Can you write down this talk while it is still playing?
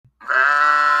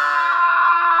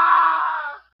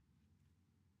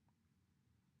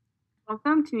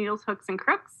Welcome to Needles, Hooks, and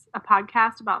Crooks, a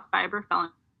podcast about fiber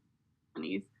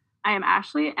felonies. I am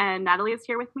Ashley, and Natalie is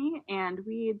here with me, and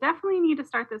we definitely need to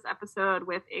start this episode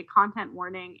with a content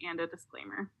warning and a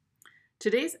disclaimer.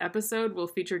 Today's episode will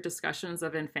feature discussions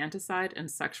of infanticide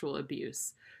and sexual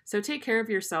abuse. So take care of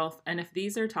yourself, and if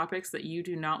these are topics that you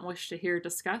do not wish to hear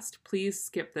discussed, please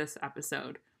skip this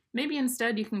episode. Maybe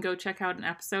instead you can go check out an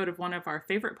episode of one of our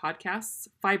favorite podcasts,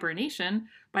 Fiber Nation,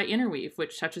 by Interweave,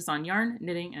 which touches on yarn,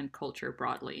 knitting, and culture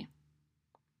broadly.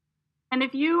 And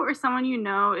if you or someone you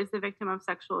know is the victim of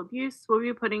sexual abuse, we'll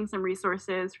be putting some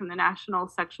resources from the National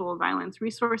Sexual Violence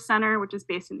Resource Center, which is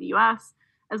based in the US,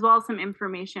 as well as some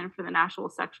information for the National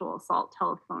Sexual Assault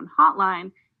Telephone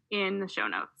Hotline in the show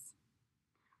notes.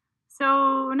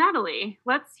 So, Natalie,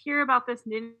 let's hear about this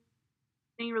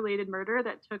knitting-related murder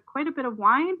that took quite a bit of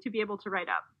wine to be able to write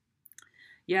up.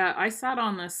 Yeah, I sat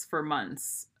on this for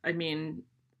months.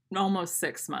 Almost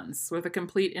 6 months, with a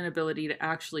complete inability to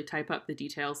actually type up the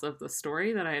details of the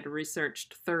story that I had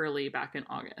researched thoroughly back in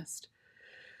August.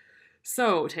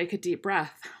 So, take a deep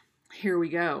breath. Here we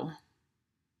go.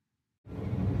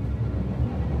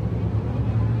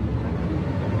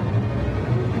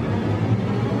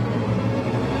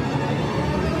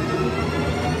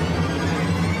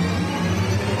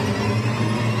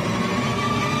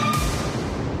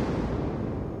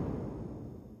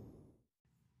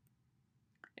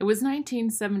 It was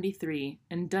 1973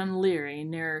 in Dunleary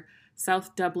near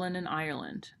South Dublin in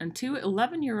Ireland, and two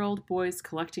 11-year-old boys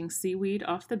collecting seaweed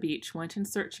off the beach went in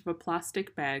search of a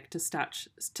plastic bag to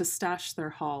stash their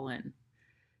haul in.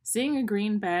 Seeing a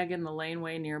green bag in the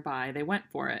laneway nearby, they went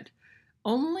for it,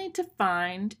 only to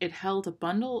find it held a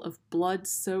bundle of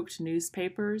blood-soaked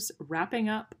newspapers wrapping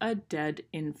up a dead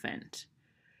infant.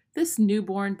 This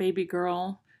newborn baby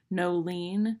girl,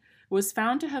 Nolene, was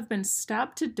found to have been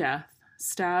stabbed to death,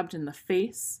 stabbed in the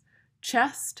face,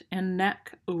 chest, and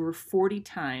neck over 40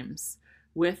 times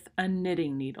with a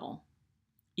knitting needle.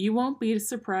 You won't be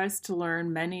surprised to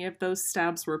learn many of those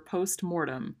stabs were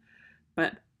post-mortem,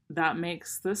 but that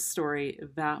makes this story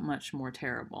that much more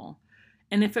terrible.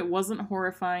 And if it wasn't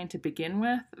horrifying to begin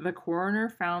with, the coroner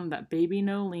found that baby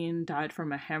Nolene died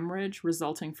from a hemorrhage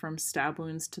resulting from stab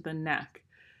wounds to the neck,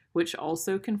 which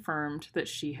also confirmed that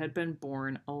she had been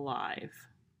born alive.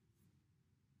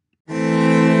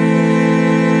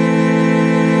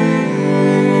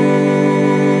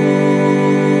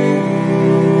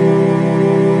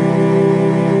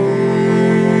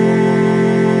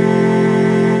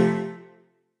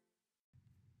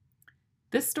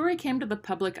 This story came to the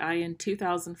public eye in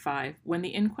 2005 when the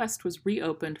inquest was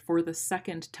reopened for the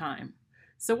second time.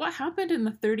 So what happened in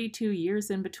the 32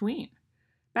 years in between?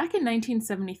 Back in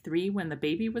 1973, when the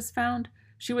baby was found,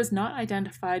 she was not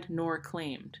identified nor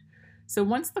claimed. So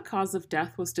once the cause of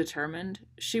death was determined,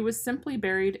 she was simply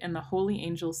buried in the Holy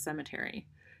Angels Cemetery.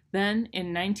 Then,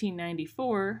 in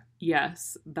 1994,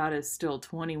 yes, that is still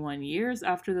 21 years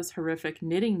after this horrific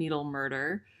knitting needle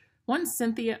murder, one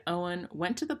Cynthia Owen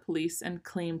went to the police and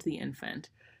claimed the infant,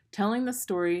 telling the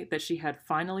story that she had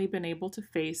finally been able to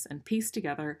face and piece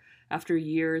together after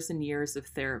years and years of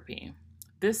therapy.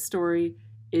 This story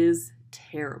is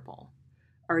terrible.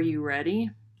 Are you ready?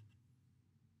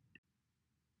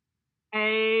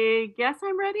 I guess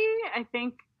I'm ready. I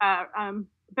think I'm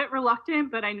a bit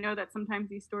reluctant, but I know that sometimes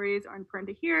these stories are important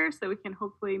to hear, so we can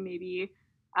hopefully maybe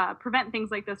prevent things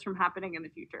like this from happening in the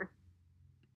future.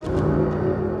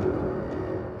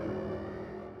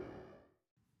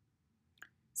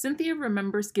 Cynthia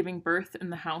remembers giving birth in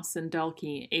the house in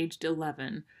Dalkey, aged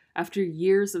 11, after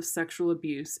years of sexual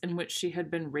abuse in which she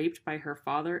had been raped by her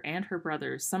father and her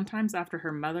brothers, sometimes after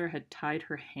her mother had tied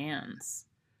her hands.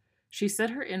 She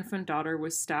said her infant daughter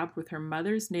was stabbed with her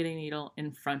mother's knitting needle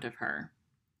in front of her.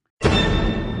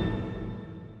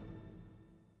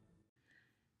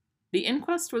 The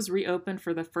inquest was reopened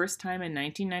for the first time in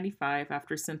 1995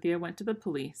 after Cynthia went to the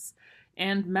police,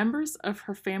 and members of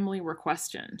her family were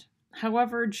questioned.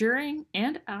 However, during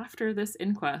and after this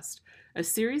inquest, a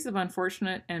series of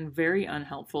unfortunate and very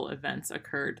unhelpful events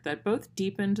occurred that both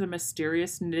deepened the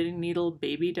mysterious knitting needle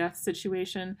baby death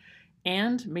situation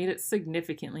and made it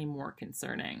significantly more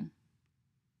concerning.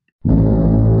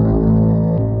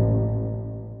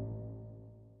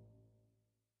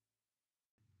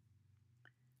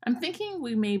 I'm thinking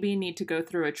we maybe need to go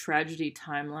through a tragedy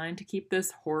timeline to keep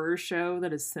this horror show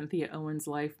that is Cynthia Owen's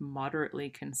life moderately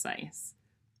concise.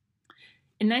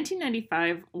 In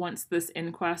 1995, once this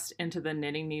inquest into the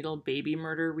knitting needle baby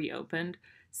murder reopened,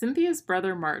 Cynthia's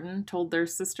brother Martin told their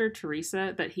sister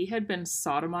Teresa that he had been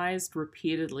sodomized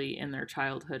repeatedly in their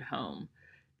childhood home.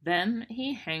 Then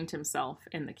he hanged himself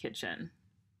in the kitchen.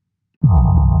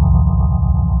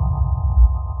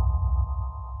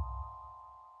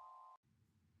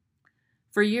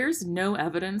 For years, no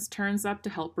evidence turns up to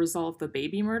help resolve the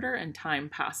baby murder, and time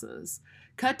passes.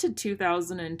 Cut to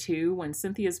 2002, when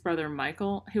Cynthia's brother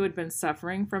Michael, who had been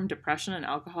suffering from depression and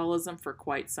alcoholism for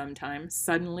quite some time,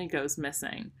 suddenly goes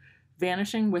missing,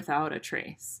 vanishing without a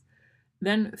trace.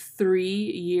 Then, 3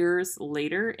 years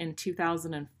later, in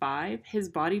 2005, his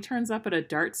body turns up at a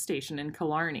DART station in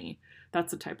Killarney.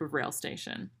 That's a type of rail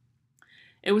station.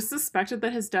 It was suspected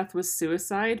that his death was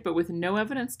suicide, but with no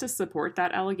evidence to support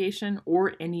that allegation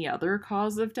or any other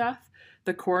cause of death,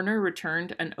 the coroner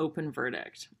returned an open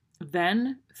verdict.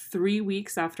 Then, 3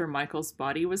 weeks after Michael's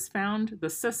body was found, the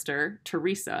sister,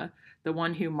 Teresa, the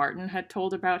one who Martin had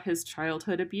told about his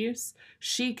childhood abuse,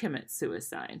 she commits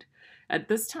suicide. At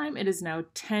this time, it is now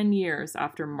 10 years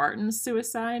after Martin's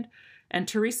suicide, and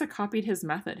Teresa copied his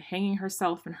method, hanging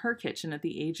herself in her kitchen at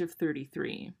the age of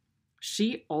 33.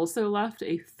 She also left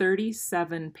a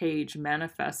 37-page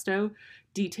manifesto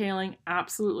detailing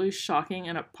absolutely shocking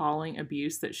and appalling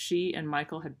abuse that she and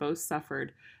Michael had both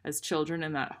suffered as children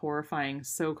in that horrifying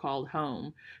so-called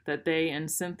home that they and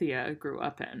Cynthia grew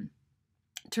up in.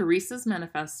 Teresa's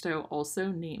manifesto also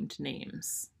named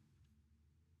names.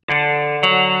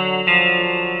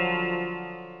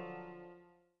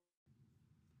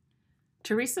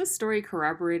 Teresa's story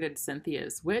corroborated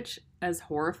Cynthia's, which, as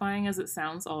horrifying as it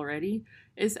sounds already,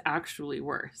 is actually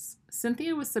worse.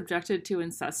 Cynthia was subjected to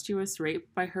incestuous rape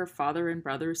by her father and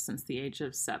brothers since the age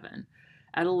of 7.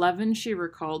 At 11, she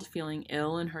recalled feeling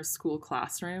ill in her school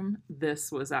classroom.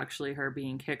 This was actually her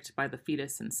being kicked by the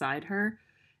fetus inside her,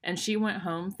 and she went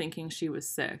home thinking she was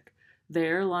sick.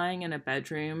 There, lying in a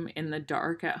bedroom in the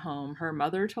dark at home, her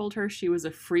mother told her she was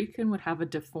a freak and would have a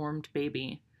deformed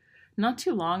baby. Not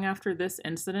too long after this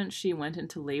incident, she went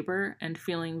into labor and,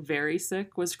 feeling very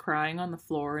sick, was crying on the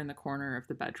floor in the corner of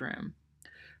the bedroom.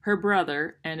 Her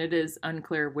brother, and it is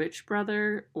unclear which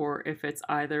brother, or if it's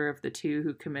either of the two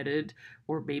who committed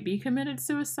or maybe committed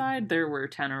suicide. There were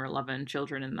 10 or 11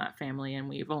 children in that family, and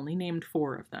we've only named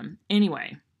 4 of them.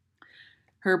 Anyway,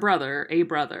 her brother, a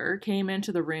brother, came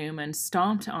into the room and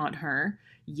stomped on her,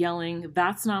 yelling,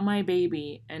 "That's not my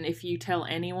baby, and if you tell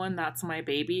anyone that's my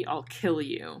baby, I'll kill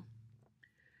you."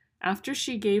 After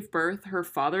she gave birth, her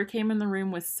father came in the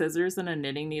room with scissors and a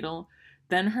knitting needle.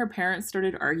 Then her parents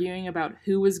started arguing about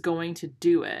who was going to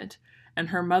do it, and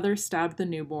her mother stabbed the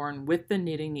newborn with the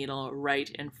knitting needle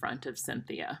right in front of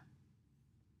Cynthia.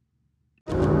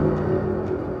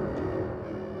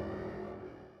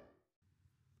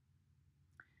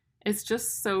 It's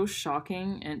just so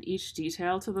shocking, and each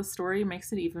detail to the story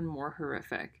makes it even more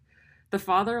horrific. The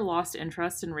father lost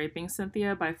interest in raping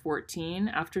Cynthia by 14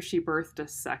 after she birthed a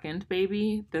second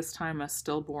baby, this time a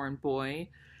stillborn boy.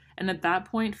 And at that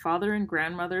point, father and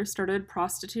grandmother started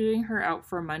prostituting her out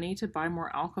for money to buy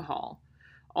more alcohol.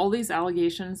 All these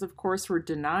allegations, of course, were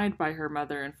denied by her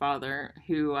mother and father,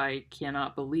 who I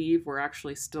cannot believe were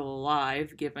actually still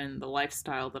alive given the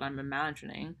lifestyle that I'm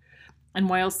imagining. And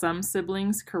while some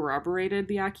siblings corroborated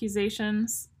the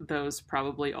accusations, those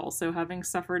probably also having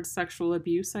suffered sexual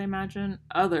abuse, I imagine,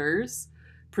 others,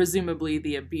 presumably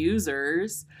the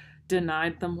abusers,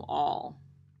 denied them all.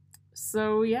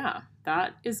 So yeah,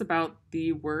 that is about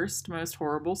the worst, most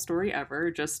horrible story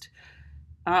ever. Just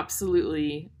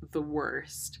absolutely the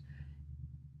worst.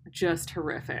 Just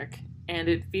horrific. And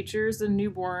it features a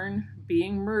newborn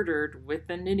being murdered with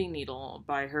a knitting needle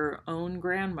by her own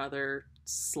grandmother /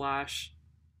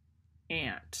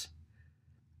 aunt.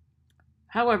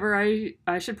 However,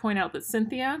 I should point out that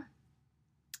Cynthia,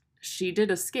 she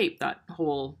did escape that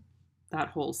whole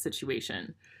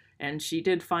situation, and she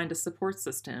did find a support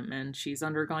system, and she's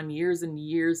undergone years and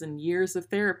years and years of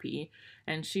therapy,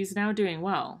 and she's now doing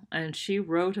well. And she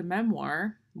wrote a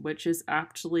memoir which is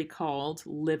aptly called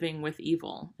Living with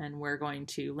Evil, and we're going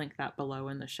to link that below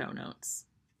in the show notes.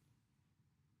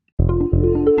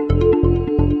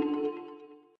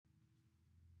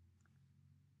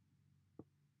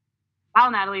 Wow,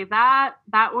 Natalie, that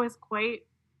was quite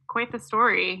the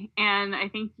story, and I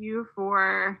thank you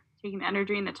for taking the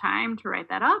energy and the time to write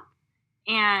that up.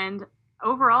 And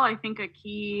overall, I think a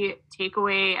key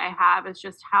takeaway I have is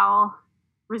just how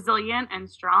resilient and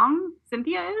strong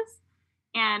Cynthia is.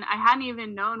 And I hadn't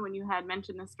even known when you had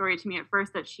mentioned this story to me at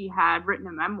first that she had written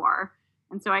a memoir.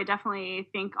 And so I definitely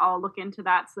think I'll look into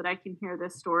that so that I can hear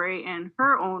this story in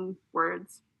her own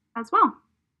words as well.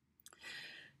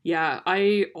 Yeah,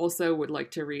 I also would like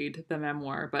to read the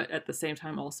memoir, but at the same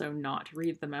time also not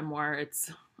read the memoir.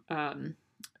 It's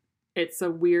a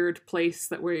weird place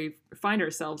that we find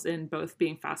ourselves in, both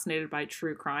being fascinated by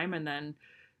true crime, and then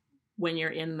when you're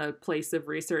in the place of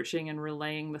researching and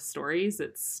relaying the stories,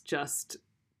 it's just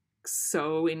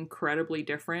so incredibly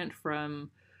different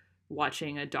from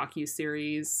watching a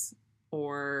docu-series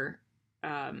or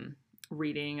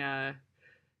reading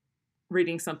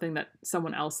something that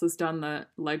someone else has done the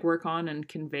legwork on and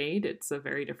conveyed. It's a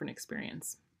very different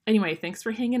experience. Anyway, thanks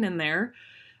for hanging in there.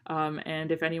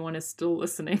 And if anyone is still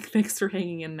listening, thanks for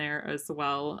hanging in there as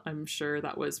well. I'm sure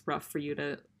that was rough for you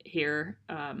to hear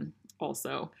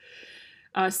also.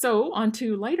 So on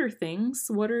to lighter things.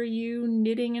 What are you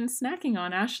knitting and snacking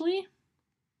on, Ashley?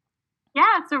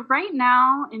 Yeah, so right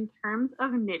now, in terms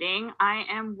of knitting, I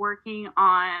am working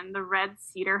on the Red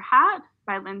Cedar Hat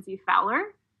by Lindsay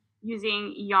Fowler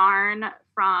using yarn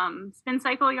from Spin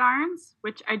Cycle Yarns,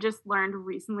 which I just learned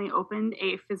recently opened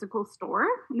a physical store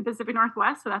in the Pacific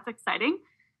Northwest, so that's exciting,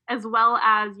 as well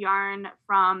as yarn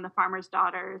from the Farmer's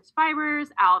Daughters Fibers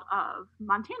out of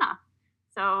Montana.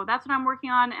 So that's what I'm working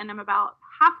on, and I'm about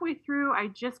halfway through. I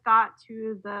just got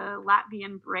to the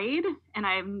Latvian braid, and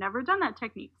I've never done that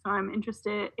technique, so I'm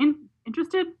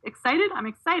excited. I'm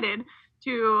excited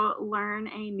to learn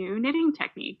a new knitting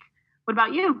technique. What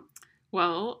about you?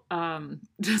 Well,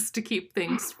 just to keep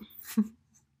things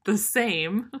the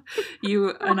same, you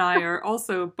and I are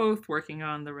also both working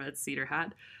on the Red Cedar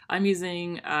Hat. I'm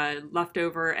using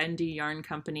leftover ND Yarn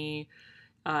Company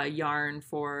yarn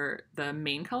for the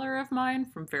main color of mine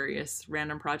from various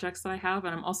random projects that I have.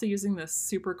 And I'm also using this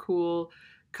super cool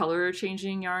color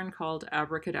changing yarn called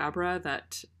Abracadabra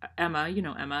that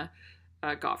Emma,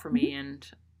 got for me. And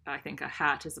I think a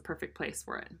hat is a perfect place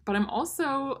for it. But I'm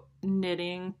also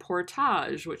knitting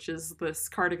Portage, which is this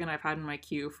cardigan I've had in my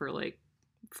queue for like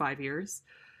 5 years.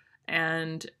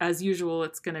 And as usual,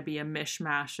 it's going to be a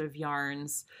mishmash of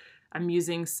yarns. I'm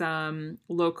using some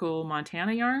local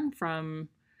Montana yarn from,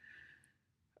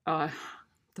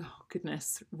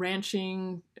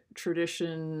 Ranching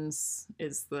Traditions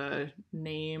is the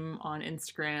name on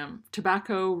Instagram.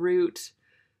 Tobacco Root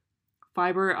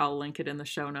Fiber, I'll link it in the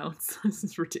show notes. This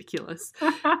is ridiculous.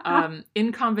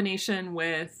 In combination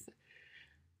with,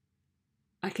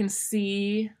 I can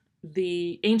see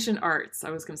the Ancient Arts.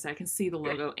 I can see the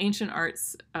logo. Ancient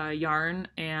Arts yarn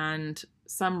and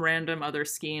some random other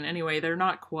skein. Anyway, they're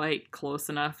not quite close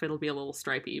enough. It'll be a little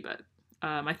stripy, but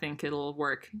I think it'll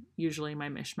work. Usually my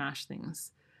mishmash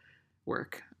things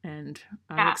work. And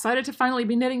I'm excited to finally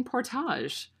be knitting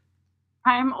Portage.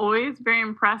 I'm always very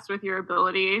impressed with your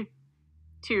ability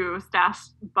to stash,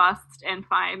 bust, and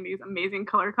find these amazing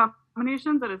color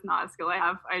combinations. That is not a skill I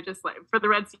have. I just for the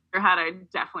Red Cedar Hat, I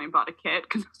definitely bought a kit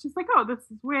because it's just like, oh, this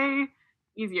is way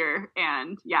easier.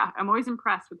 And yeah, I'm always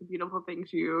impressed with the beautiful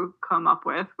things you come up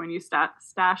with when you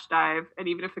stash dive. And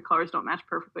even if the colors don't match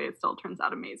perfectly, it still turns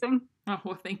out amazing. Oh,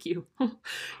 well, thank you.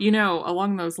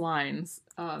 Along those lines,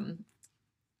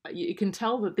 you can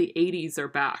tell that the 80s are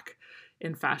back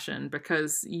in fashion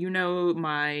because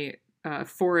my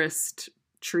forest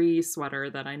tree sweater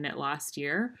that I knit last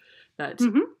year that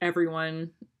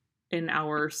everyone in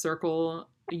our circle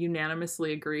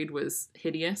unanimously agreed was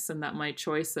hideous and that my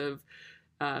choice of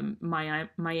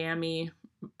Miami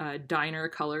diner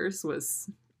colors was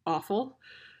awful.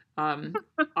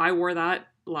 I wore that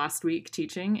last week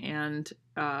teaching and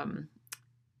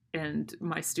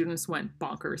my students went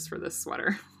bonkers for this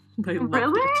sweater. They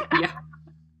loved it. Yeah.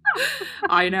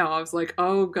 I know. I was like,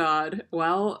 oh God.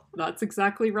 Well, that's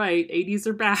exactly right. 80s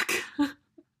are back.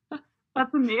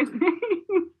 That's amazing.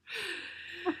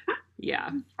 Yeah.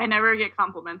 I never get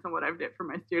compliments on what I've did for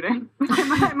my students.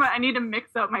 I need to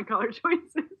mix up my color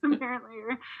choices, apparently,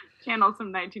 or channel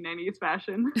some 1990s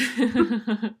fashion.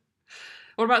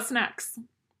 What about snacks?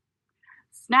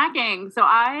 Snacking. So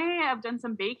I have done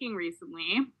some baking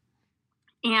recently.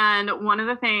 And one of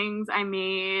the things I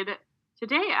made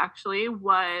today actually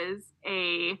was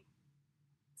a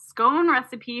scone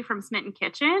recipe from Smitten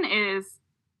Kitchen.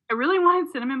 I really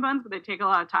wanted cinnamon buns, but they take a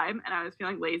lot of time and I was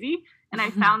feeling lazy. And I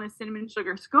found this cinnamon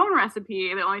sugar scone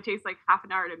recipe that only takes like half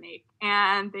an hour to make.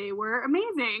 And they were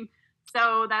amazing.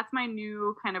 So that's my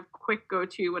new kind of quick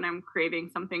go-to when I'm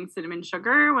craving something cinnamon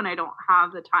sugar, when I don't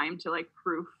have the time to like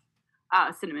proof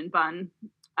cinnamon bun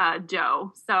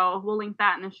dough. So we'll link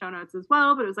that in the show notes as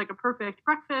well. But it was like a perfect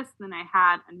breakfast. And then I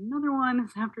had another one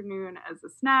this afternoon as a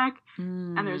snack.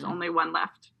 And there's only one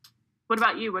left. What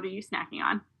about you? What are you snacking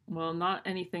on? Well, not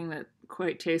anything that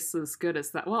quite tastes as good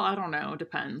as that. Well, I don't know.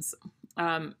 Depends.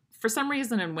 For some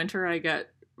reason in winter, I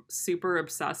get super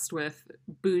obsessed with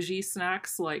bougie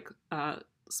snacks like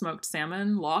smoked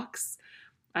salmon lox.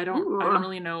 I don't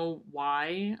really know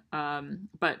why,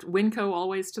 but Winco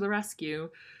always to the rescue.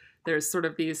 There's sort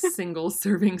of these single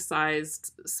serving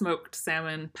sized smoked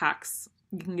salmon packs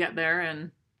you can get there,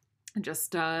 and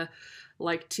just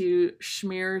like to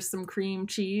smear some cream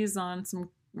cheese on some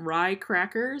rye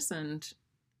crackers and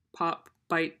pop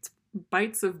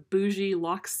bites of bougie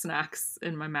lox snacks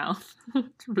in my mouth,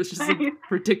 which is Nice.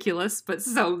 ridiculous, but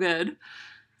so good.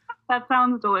 That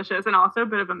sounds delicious, and also a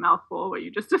bit of a mouthful what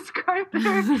you just described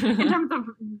there in terms of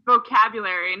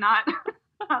vocabulary, not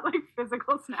not like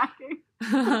physical snacking.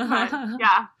 But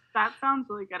yeah, that sounds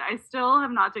really good. I still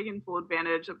have not taken full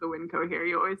advantage of the Winco here.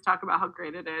 You always talk about how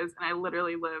great it is, and I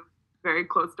literally live very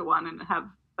close to one and have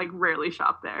like rarely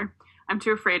shopped there. I'm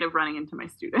too afraid of running into my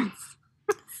students.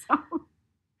 So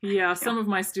Yeah, some of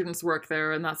my students work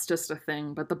there, and that's just a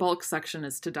thing, but the bulk section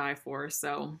is to die for,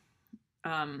 so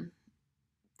um,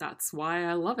 that's why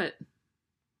I love it.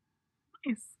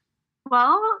 nice.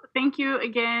 Well, thank you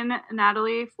again,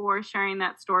 Natalie, for sharing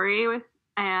that story with,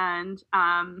 and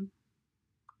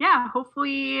yeah,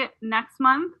 hopefully next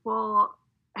month we'll.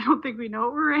 I don't think we know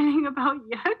what we're writing about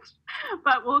yet,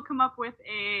 but we'll come up with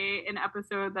an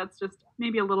episode that's just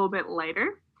maybe a little bit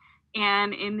lighter.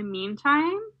 And in the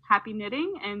meantime, happy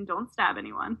knitting and don't stab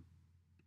anyone.